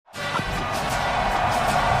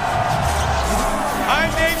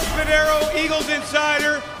Eagles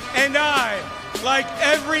Insider, and I, like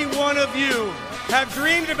every one of you, have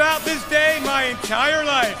dreamed about this day my entire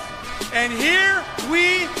life. And here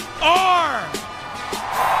we are!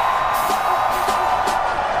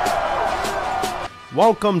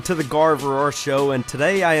 Welcome to the Garv Roar Show, and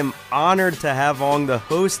today I am honored to have on the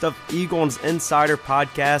host of Eagles Insider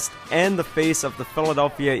Podcast and the face of the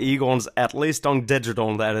Philadelphia Eagles, at least on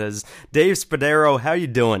digital, that is, Dave Spadaro. How you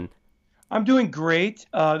doing? I'm doing great.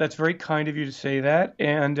 That's very kind of you to say that.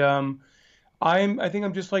 And I think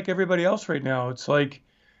I'm just like everybody else right now. It's like,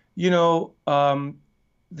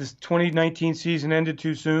 this 2019 season ended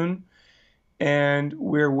too soon, and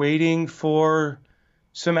we're waiting for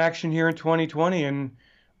some action here in 2020, and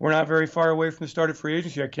we're not very far away from the start of free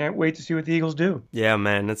agency. I can't wait to see what the Eagles do. Yeah,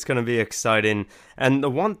 man, it's going to be exciting. And the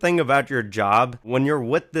one thing about your job, when you're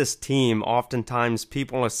with this team, oftentimes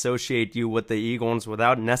people associate you with the Eagles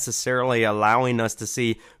without necessarily allowing us to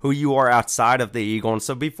see who you are outside of the Eagles.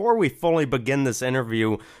 So before we fully begin this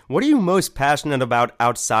interview, what are you most passionate about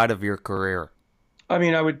outside of your career? I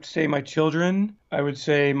mean, I would say my children. I would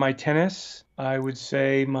say my tennis. I would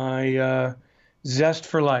say my zest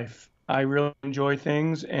for life. I really enjoy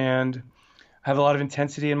things and have a lot of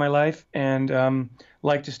intensity in my life, and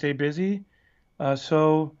like to stay busy.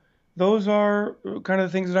 So those are kind of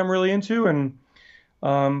the things that I'm really into. And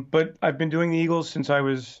but I've been doing the Eagles since I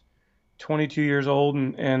was 22 years old,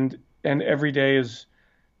 and every day is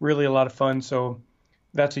really a lot of fun. So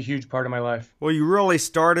that's a huge part of my life. Well, you really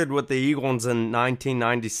started with the Eagles in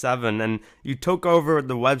 1997, and you took over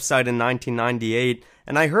the website in 1998.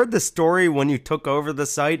 And I heard the story when you took over the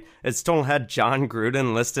site, it still had Jon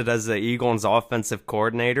Gruden listed as the Eagles offensive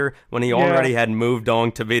coordinator when he already had moved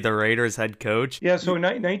on to be the Raiders head coach. Yeah, so in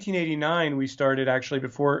 1989, we started, actually,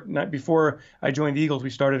 before I joined the Eagles, we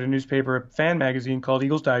started a newspaper, a fan magazine called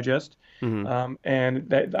Eagles Digest. Mm-hmm.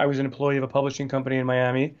 And I was an employee of a publishing company in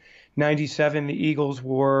Miami. 97, the Eagles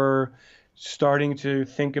were starting to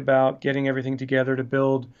think about getting everything together to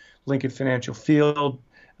build Lincoln Financial Field,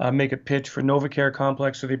 make a pitch for NovaCare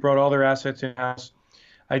Complex. So they brought all their assets in-house.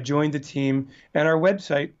 I joined the team, and our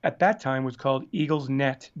website at that time was called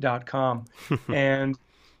eaglesnet.com. And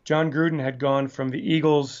Jon Gruden had gone from the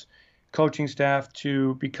Eagles coaching staff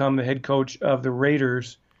to become the head coach of the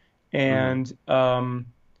Raiders. And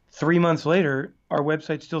 3 months later, our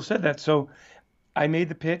website still said that. So I made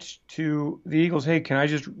the pitch to the Eagles, hey, can I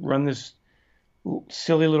just run this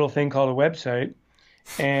silly little thing called a website?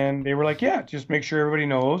 And they were like, yeah, just make sure everybody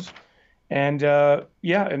knows. And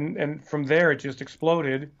and from there it just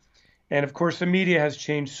exploded. And of course, the media has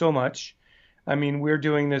changed so much. I mean, we're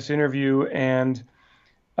doing this interview, and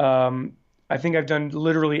I think I've done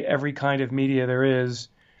literally every kind of media there is.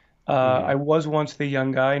 I was once the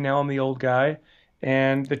young guy, now I'm the old guy.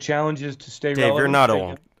 And the challenge is to stay relevant. Dave, you're not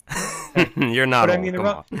old. You're not but old. I mean,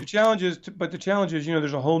 the challenge is,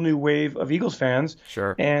 there's a whole new wave of Eagles fans.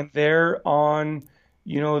 Sure. And they're on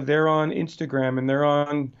Instagram, and they're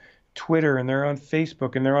on Twitter, and they're on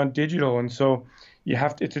Facebook, and they're on digital. And so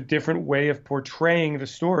it's a different way of portraying the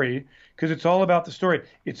story, because it's all about the story.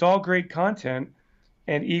 It's all great content,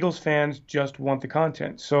 and Eagles fans just want the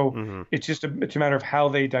content. So it's a matter of how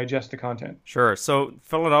they digest the content. Sure. So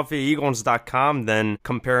PhiladelphiaEagles.com, then,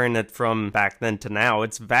 comparing it from back then to now,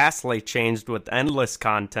 it's vastly changed with endless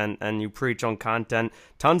content, and you preach on content,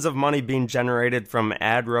 tons of money being generated from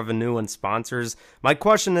ad revenue and sponsors. My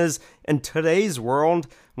question is, in today's world,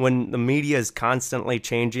 when the media is constantly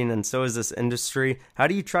changing and so is this industry, how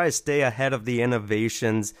do you try to stay ahead of the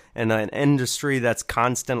innovations in an industry that's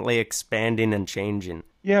constantly expanding and changing?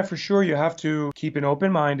 Yeah, for sure. You have to keep an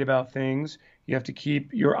open mind about things. You have to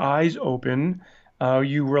keep your eyes open.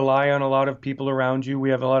 You rely on a lot of people around you.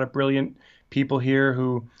 We have a lot of brilliant people here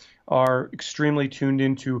who are extremely tuned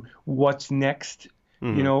into what's next.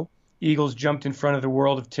 Eagles jumped in front of the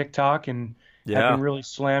world of TikTok and have been really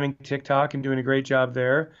slamming TikTok and doing a great job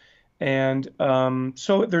there. And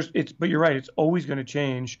but you're right, it's always going to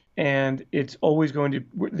change, and it's always going to,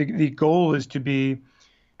 the goal is to be,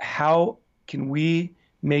 how can we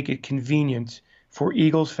make it convenient for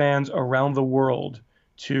Eagles fans around the world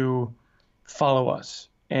to follow us?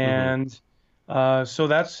 And so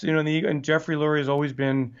that's, and Jeffrey Lurie has always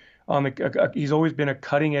been he's always been a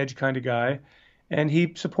cutting edge kind of guy, and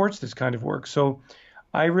he supports this kind of work. So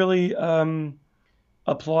I really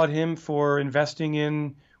applaud him for investing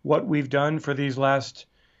in what we've done for these last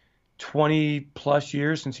 20 plus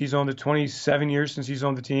years since he's owned it, 27 years since he's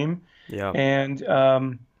owned the team. Yeah. And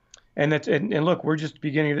And look, we're just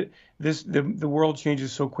beginning. The world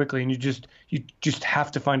changes so quickly, and you just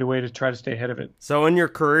have to find a way to try to stay ahead of it. So in your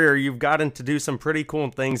career, you've gotten to do some pretty cool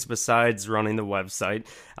things besides running the website.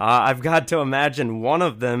 I've got to imagine one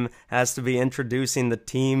of them has to be introducing the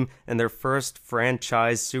team in their first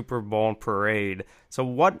franchise Super Bowl parade. So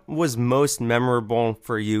what was most memorable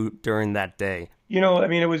for you during that day? I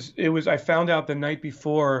mean, it was. I found out the night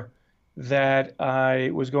before that I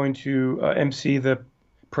was going to MC the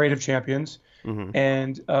Parade of Champions,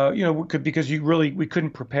 and because we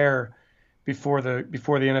couldn't prepare before the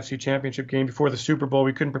NFC Championship game, before the Super Bowl,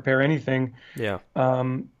 we couldn't prepare anything. Yeah.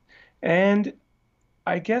 And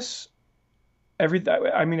I guess I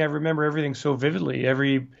mean, I remember everything so vividly.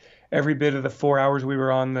 Every bit of the 4 hours we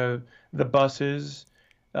were on the buses,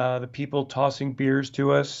 the people tossing beers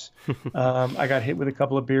to us. I got hit with a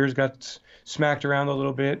couple of beers, got smacked around a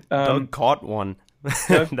little bit. Doug caught one.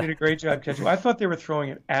 Doug did a great job catching. I thought they were throwing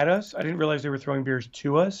it at us. I didn't realize they were throwing beers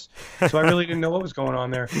to us. So I really didn't know what was going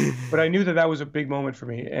on there. But I knew that was a big moment for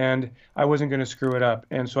me, and I wasn't going to screw it up.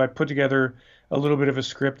 And so I put together a little bit of a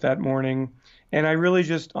script that morning, and I really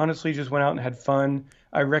honestly just went out and had fun.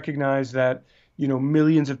 I recognized that,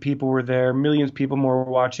 millions of people were there, millions of people more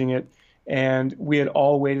were watching it, and we had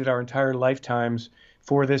all waited our entire lifetimes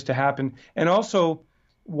for this to happen. And also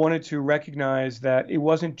wanted to recognize that it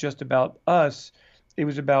wasn't just about us. It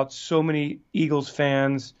was about so many Eagles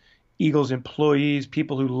fans, Eagles employees,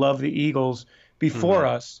 people who love the Eagles before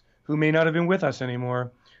us, who may not have been with us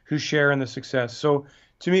anymore, who share in the success. So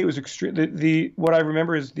to me, it was extreme. What I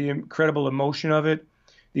remember is the incredible emotion of it,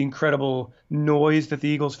 the incredible noise that the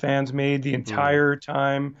Eagles fans made the entire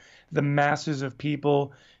time, the masses of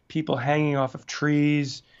people hanging off of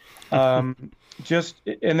trees, and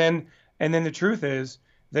then the truth is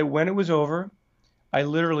that when it was over, I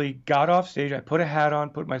literally got off stage. I put a hat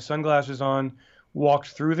on, put my sunglasses on, walked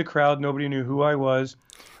through the crowd. Nobody knew who I was.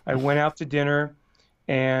 I went out to dinner,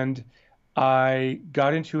 and I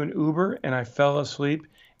got into an Uber, and I fell asleep,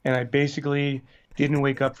 and I basically didn't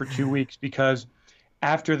wake up for 2 weeks because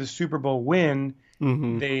after the Super Bowl win,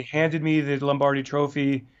 they handed me the Lombardi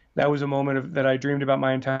Trophy. That was a moment that I dreamed about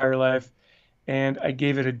my entire life, and I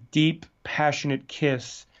gave it a deep, passionate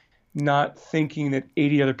kiss, not thinking that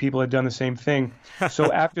 80 other people had done the same thing.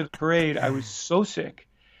 So after the parade, I was so sick,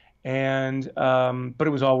 but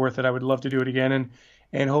it was all worth it. I would love to do it again,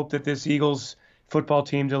 and hope that this Eagles football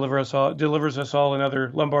team delivers us all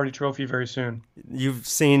another Lombardi Trophy very soon. You've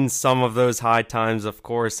seen some of those high times, of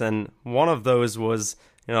course, and one of those was,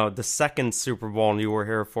 the second Super Bowl you were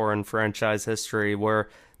here for in franchise history, where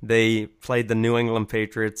they played the New England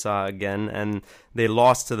Patriots again, and they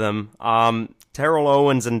lost to them. Terrell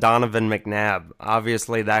Owens and Donovan McNabb,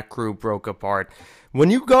 obviously that crew broke apart. When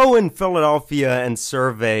you go in Philadelphia and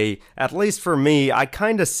survey, at least for me, I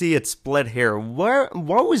kind of see it split here. What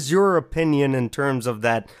was your opinion in terms of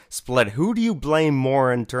that split? Who do you blame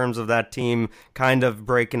more in terms of that team kind of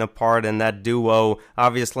breaking apart and that duo?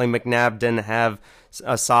 Obviously, McNabb didn't have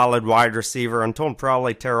a solid wide receiver until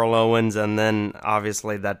probably Terrell Owens, and then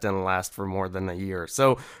obviously that didn't last for more than a year.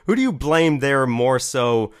 So who do you blame there more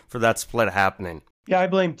so for that split happening? Yeah, I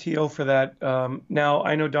blame T.O. for that. Now,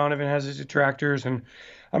 I know Donovan has his detractors, and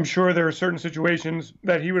I'm sure there are certain situations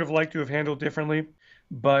that he would have liked to have handled differently.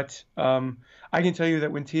 But I can tell you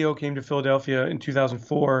that when T.O. came to Philadelphia in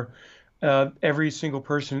 2004, every single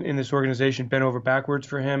person in this organization bent over backwards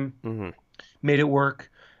for him, made it work.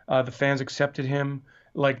 The fans accepted him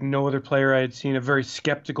like no other player I had seen. A very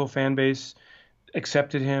skeptical fan base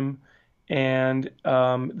accepted him. And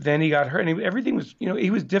then he got hurt. And everything was,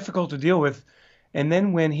 he was difficult to deal with. And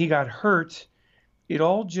then when he got hurt, he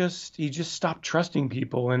just stopped trusting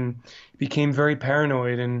people and became very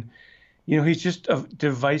paranoid. And, he's just a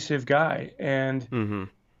divisive guy. And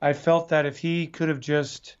I felt that if he could have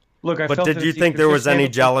just, But did you think there was any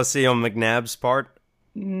jealousy on McNabb's part?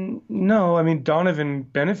 No, I mean, Donovan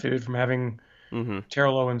benefited from having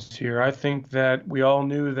Terrell Owens here. I think that we all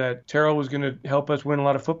knew that Terrell was going to help us win a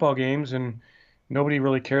lot of football games, and nobody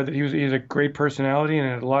really cared that he had a great personality and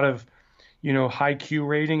had a lot of, high Q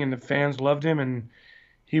rating, and the fans loved him, and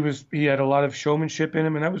he had a lot of showmanship in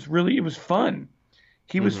him, and it was fun.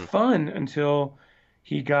 He was fun until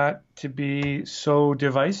he got to be so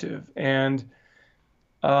divisive. And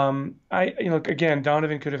again,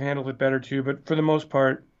 Donovan could have handled it better too, but for the most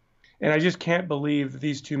part, and I just can't believe that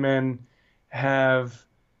these two men have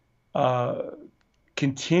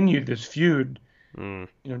continued this feud.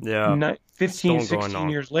 15, 16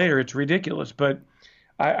 years later, it's ridiculous. But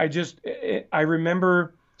I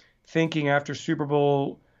remember thinking after Super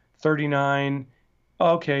Bowl 39,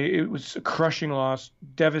 okay, it was a crushing loss,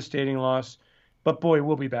 devastating loss. But boy,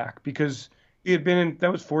 we'll be back because he had been in,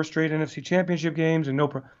 that was 4 straight NFC Championship games and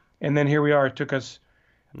and then here we are. It took us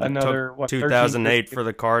It took another, what, 2008 for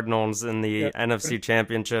the Cardinals in the yeah, NFC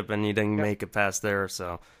Championship, and you didn't yeah, make it past there.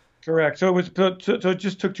 So, correct. So it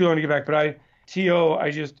just took too long to get back. But T.O.,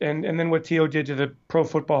 and then what T.O. did to the Pro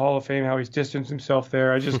Football Hall of Fame, how he's distanced himself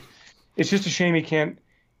there. It's just a shame he can't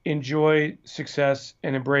enjoy success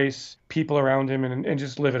and embrace people around him and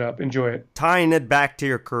just live it up, enjoy it. tying it back to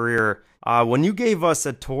your career, when you gave us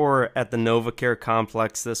a tour at the NovaCare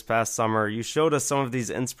complex this past summer, you showed us some of these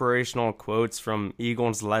inspirational quotes from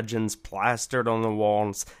Eagles legends plastered on the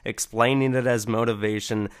walls, explaining it as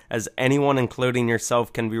motivation, as anyone, including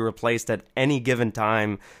yourself, can be replaced at any given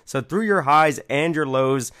time. So through your highs and your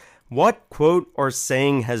lows, what quote or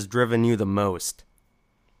saying has driven you the most?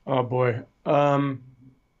 Oh boy.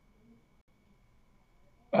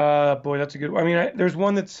 Boy, that's a good one. I mean, there's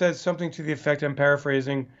one that says something to the effect, I'm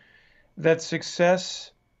paraphrasing, that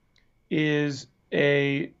success is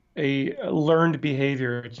a learned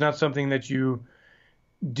behavior. It's not something that you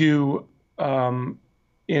do in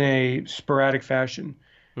a sporadic fashion.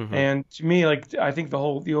 Mm-hmm. And to me, like I think the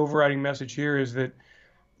overriding message here is that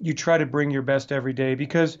you try to bring your best every day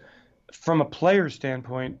because from a player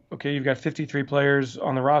standpoint, okay, you've got 53 players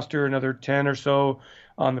on the roster, another 10 or so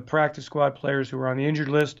on the practice squad, players who are on the injured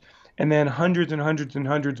list, and then hundreds and hundreds and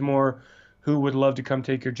hundreds more who would love to come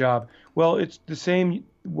take your job. Well, it's the same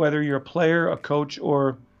whether you're a player, a coach,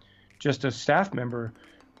 or just a staff member.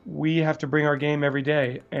 We have to bring our game every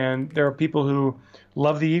day. And there are people who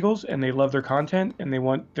love the Eagles and they love their content and they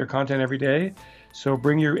want their content every day. So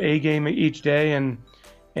bring your A game each day and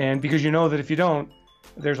because you know that if you don't,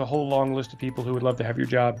 there's a whole long list of people who would love to have your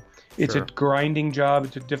job. It's Sure. a grinding job.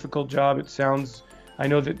 It's a difficult job. I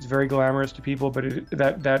know that it's very glamorous to people, but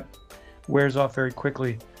that wears off very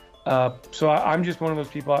quickly. So I'm just one of those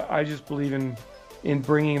people. I just believe in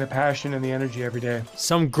bringing the passion and the energy every day.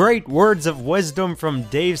 Some great words of wisdom from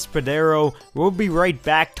Dave Spadaro. We'll be right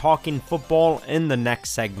back talking football in the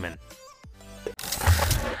next segment.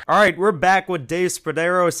 All right, we're back with Dave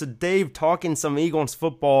Spadaro. So, Dave, talking some Eagles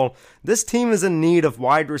football. This team is in need of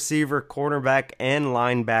wide receiver, cornerback, and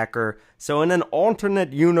linebacker. So, in an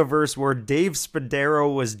alternate universe where Dave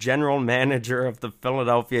Spadaro was general manager of the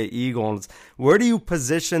Philadelphia Eagles, where do you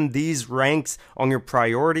position these ranks on your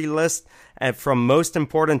priority list, and from most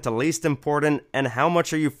important to least important, and how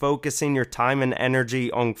much are you focusing your time and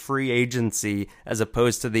energy on free agency as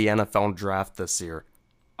opposed to the NFL draft this year?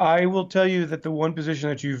 I will tell you that the one position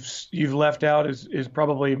that you've left out is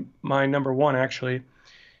probably my number one, actually.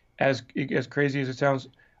 As crazy as it sounds,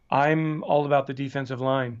 I'm all about the defensive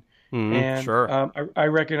line. And Sure. I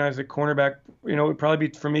recognize that cornerback, it would probably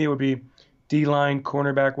be, for me, it would be D-line,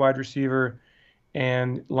 cornerback, wide receiver,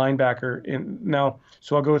 and linebacker.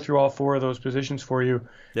 So I'll go through all four of those positions for you.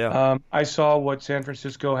 Yeah. I saw what San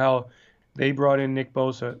Francisco, how they brought in Nick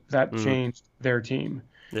Bosa. That changed their team.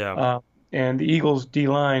 Yeah. And the Eagles'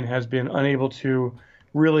 D-line has been unable to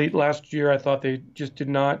really, last year I thought they just did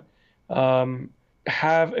not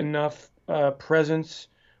have enough presence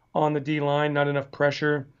on the D-line, not enough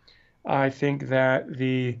pressure. I think that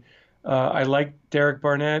I like Derek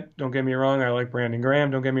Barnett, don't get me wrong. I like Brandon Graham,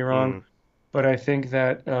 don't get me wrong. But I think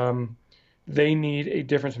that they need a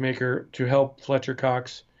difference maker to help Fletcher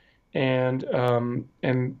Cox, and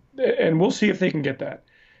we'll see if they can get that.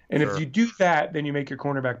 And Sure. if you do that, then you make your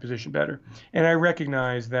cornerback position better. And I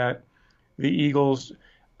recognize that the Eagles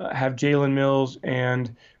have Jalen Mills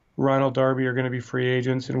and Ronald Darby are going to be free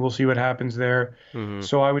agents, and we'll see what happens there.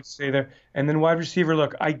 So I would say there. And then wide receiver,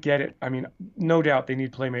 look, I get it. I mean, no doubt they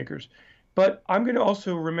need playmakers. But I'm going to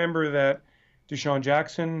also remember that Deshaun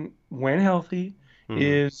Jackson, when healthy,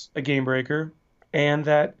 is a game breaker, and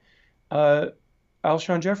that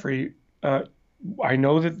Alshon Jeffrey, I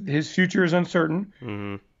know that his future is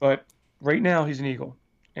uncertain, but right now he's an Eagle.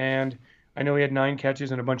 And I know he had 9 catches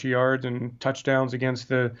and a bunch of yards and touchdowns against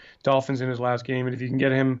the Dolphins in his last game. And if you can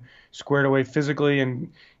get him squared away physically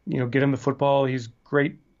and, get him the football, he's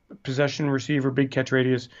great possession receiver, big catch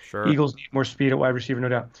radius. Sure. Eagles need more speed at wide receiver, no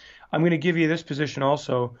doubt. I'm going to give you this position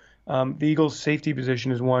also. The Eagles' safety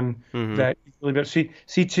position is one that really better.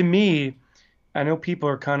 See, to me, I know people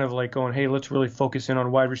are kind of like going, hey, let's really focus in on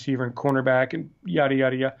wide receiver and cornerback and yada,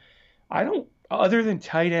 yada, yada. I don't, other than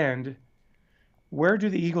tight end, where do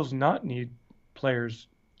the Eagles not need players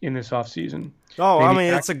in this offseason? Oh, I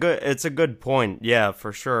mean, it's a good point. Yeah,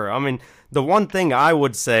 for sure. I mean, the one thing I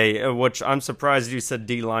would say, which I'm surprised you said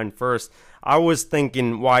D-line first, I was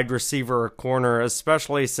thinking wide receiver or corner,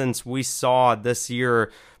 especially since we saw this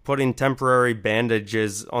year putting temporary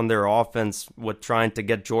bandages on their offense with trying to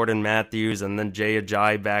get Jordan Matthews and then Jay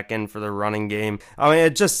Ajayi back in for the running game. I mean,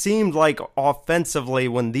 it just seemed like offensively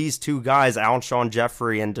when these two guys, Alshon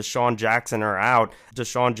Jeffrey and DeSean Jackson, are out.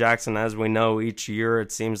 DeSean Jackson, as we know, each year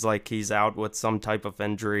it seems like he's out with some type of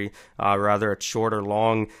injury, rather it's short or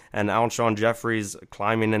long, and Alshon Jeffrey's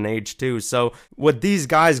climbing in age too. So with these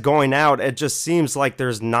guys going out, it just seems like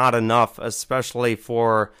there's not enough, especially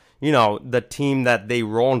for the team that they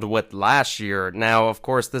rolled with last year. Now, of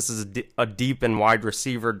course, this is a deep and wide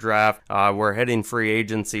receiver draft. We're hitting free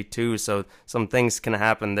agency too, so some things can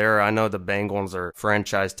happen there. I know the Bengals are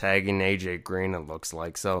franchise tagging AJ Green, it looks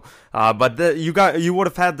like. So, but you would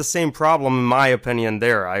have had the same problem, in my opinion,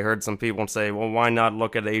 there. I heard some people say, well, why not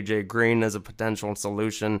look at AJ Green as a potential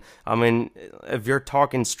solution? I mean, if you're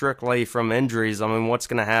talking strictly from injuries, I mean, what's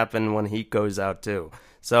going to happen when he goes out too?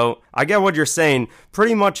 So I get what you're saying.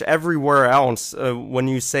 Pretty much everywhere else, when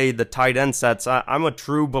you say the tight end sets, I'm a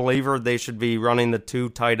true believer they should be running the 2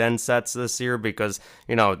 tight end sets this year because,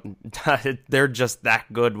 they're just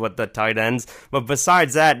that good with the tight ends. But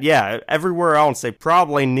besides that, yeah, everywhere else, they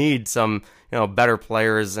probably need some better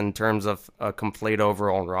players in terms of a complete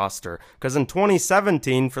overall roster. Because in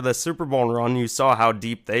 2017, for the Super Bowl run, you saw how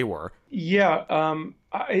deep they were. Yeah,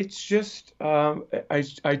 it's just I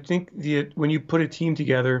think when you put a team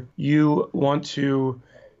together, you want to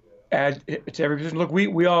add to every position. Look,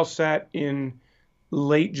 we all sat in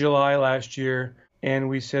late July last year and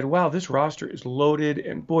we said, wow, this roster is loaded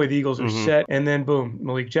and boy, the Eagles are set. And then boom,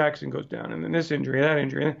 Malik Jackson goes down and then this injury, that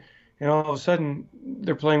injury. And all of a sudden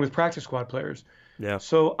they're playing with practice squad players. Yeah.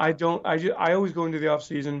 So I always go into the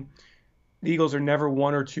offseason. The Eagles are never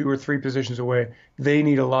 1 or 2 or 3 positions away. They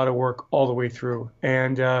need a lot of work all the way through.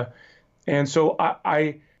 And so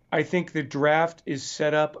I think the draft is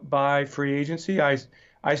set up by free agency.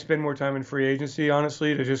 I spend more time in free agency,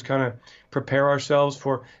 honestly, to just kind of prepare ourselves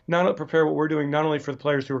for prepare what we're doing, not only for the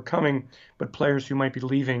players who are coming, but players who might be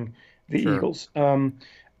leaving the Eagles. And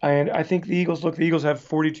I think the Eagles have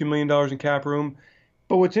 $42 million in cap room.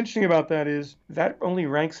 But what's interesting about that is that only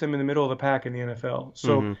ranks them in the middle of the pack in the NFL.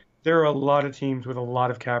 So there are a lot of teams with a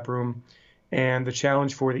lot of cap room. And the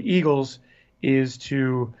challenge for the Eagles is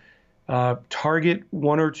to target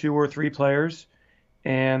 1 or 2 or 3 players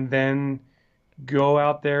and then go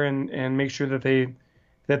out there and make sure that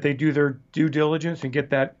they do their due diligence and get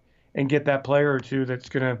that player or two that's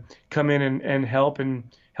going to come in and help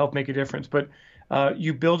make a difference. But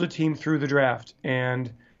you build a team through the draft,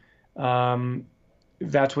 and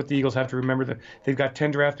that's what the Eagles have to remember. That they've got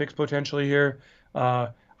 10 draft picks potentially here. I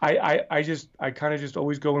kind of just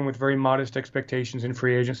always go in with very modest expectations in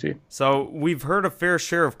free agency. So we've heard a fair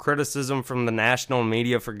share of criticism from the national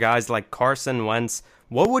media for guys like Carson Wentz.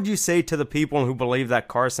 What would you say to the people who believe that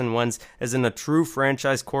Carson Wentz isn't a true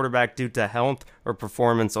franchise quarterback due to health or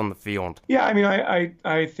performance on the field? Yeah, I mean,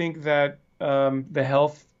 I think that the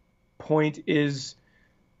health point is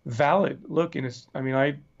valid. Look,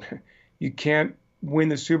 you can't win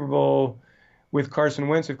the Super Bowl with Carson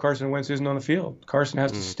Wentz if Carson Wentz isn't on the field. Carson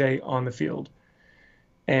has to stay on the field.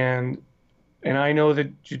 And I know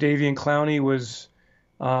that Jadeveon Clowney was,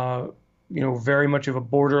 very much of a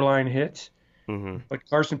borderline hit. But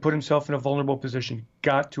Carson put himself in a vulnerable position.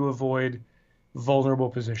 Got to avoid vulnerable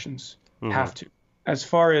positions. Have to. As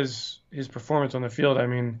far as his performance on the field, I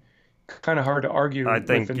mean, kind of hard to argue. I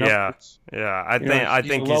think, with the numbers. I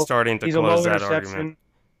think he's starting to close that argument.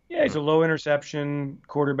 Yeah, he's a low interception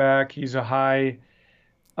quarterback. He's a high.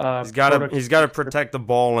 He's got to protect the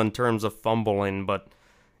ball in terms of fumbling, but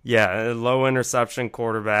yeah, low interception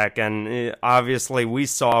quarterback, and obviously we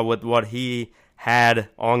saw with what he had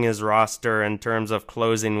on his roster in terms of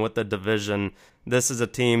closing with the division. This is a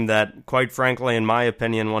team that, quite frankly, in my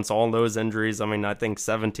opinion, once all those injuries, I mean, I think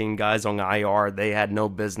 17 guys on IR, they had no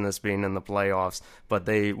business being in the playoffs, but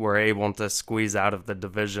they were able to squeeze out of the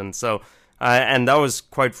division. So, and that was,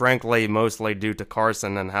 quite frankly, mostly due to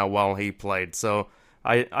Carson and how well he played. So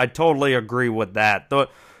I totally agree with that.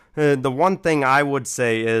 The one thing I would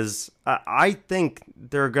say is I think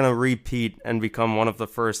they're going to repeat and become one of the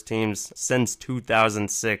first teams since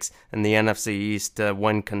 2006 in the NFC East to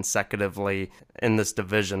win consecutively in this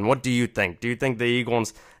division. What do you think? Do you think the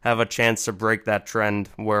Eagles have a chance to break that trend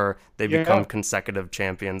where they become consecutive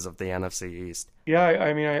champions of the NFC East? Yeah,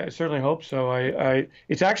 I mean, I certainly hope so.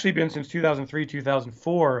 It's actually been since 2003,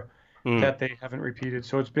 2004 that they haven't repeated.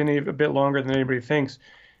 So it's been a bit longer than anybody thinks.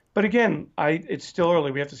 But again, it's still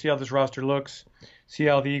early. We have to see how this roster looks, see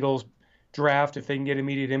how the Eagles draft, if they can get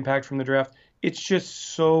immediate impact from the draft. It's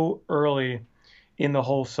just so early in the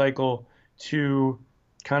whole cycle to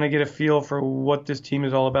kind of get a feel for what this team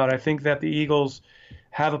is all about. I think that the Eagles,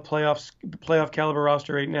 have a playoff caliber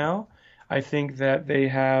roster right now. I think that they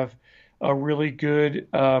have a really good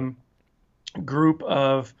group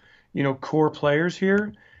of core players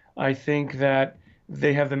here. I think that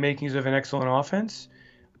they have the makings of an excellent offense.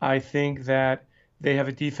 I think that they have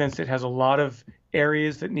a defense that has a lot of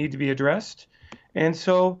areas that need to be addressed. And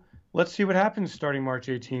so let's see what happens starting March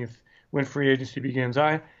 18th when free agency begins.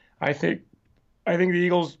 I think the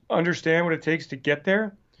Eagles understand what it takes to get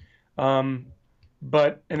there. And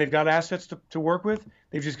they've got assets to work with.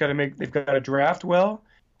 They've got to draft well,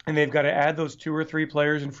 and they've got to add those 2 or 3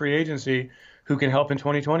 players in free agency who can help in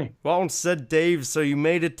 2020. Well said, Dave. So you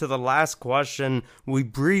made it to the last question. We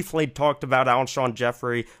briefly talked about Alshon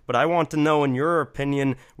Jeffrey, but I want to know, in your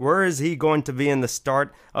opinion, where is he going to be in the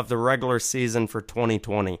start of the regular season for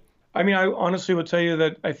 2020? I mean, I honestly would tell you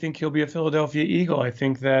that I think he'll be a Philadelphia Eagle. I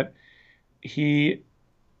think that he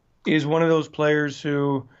is one of those players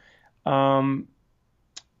who, you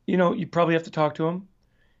probably have to talk to him,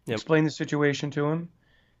 explain the situation to him,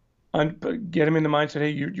 get him in the mindset.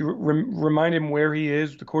 Hey, you remind him where he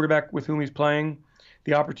is, the quarterback with whom he's playing,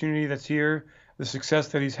 the opportunity that's here, the success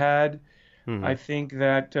that he's had. Mm-hmm. I think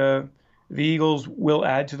that the Eagles will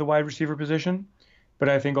add to the wide receiver position, but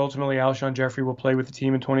I think ultimately Alshon Jeffrey will play with the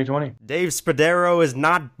team in 2020. Dave Spadaro is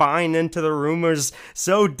not buying into the rumors.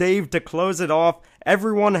 So, Dave, to close it off,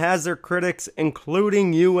 everyone has their critics,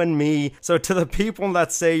 including you and me. So to the people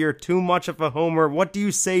that say you're too much of a homer, what do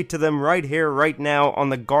you say to them right here, right now on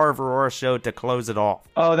the Garv Aurora Show to close it off?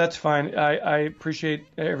 Oh, that's fine. I appreciate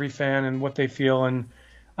every fan and what they feel, and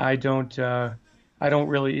I don't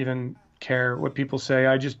really even care what people say.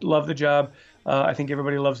 I just love the job. I think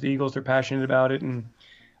everybody loves the Eagles. They're passionate about it, and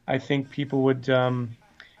I think people would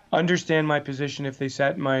understand my position if they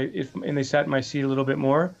sat in my seat a little bit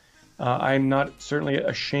more. I'm not certainly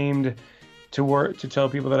ashamed to tell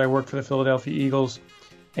people that I work for the Philadelphia Eagles,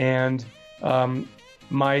 and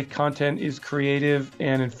my content is creative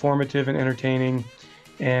and informative and entertaining,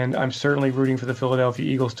 and I'm certainly rooting for the Philadelphia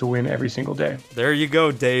Eagles to win every single day. There you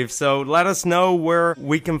go, Dave. So let us know where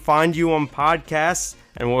we can find you on podcasts,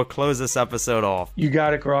 and we'll close this episode off. You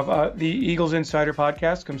got it, Groff. The Eagles Insider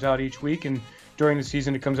podcast comes out each week, and during the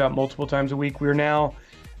season it comes out multiple times a week. We're now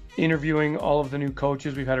interviewing all of the new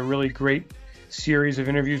coaches. We've had a really great series of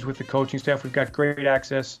interviews with the coaching staff. We've got great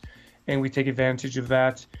access, and we take advantage of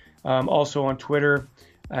that. Also on Twitter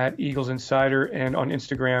at Eagles Insider, and on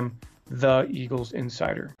Instagram, The Eagles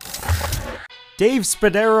Insider. Dave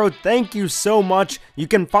Spadaro, thank you so much. You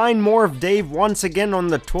can find more of Dave once again on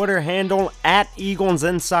the Twitter handle at Eagles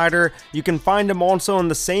Insider. You can find him also on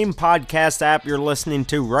the same podcast app you're listening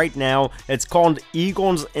to right now. It's called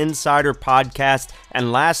Eagles Insider Podcast.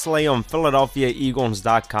 And lastly, on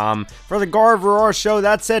PhiladelphiaEagles.com. For the Garv Aurora Show,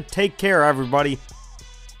 that's it. Take care, everybody.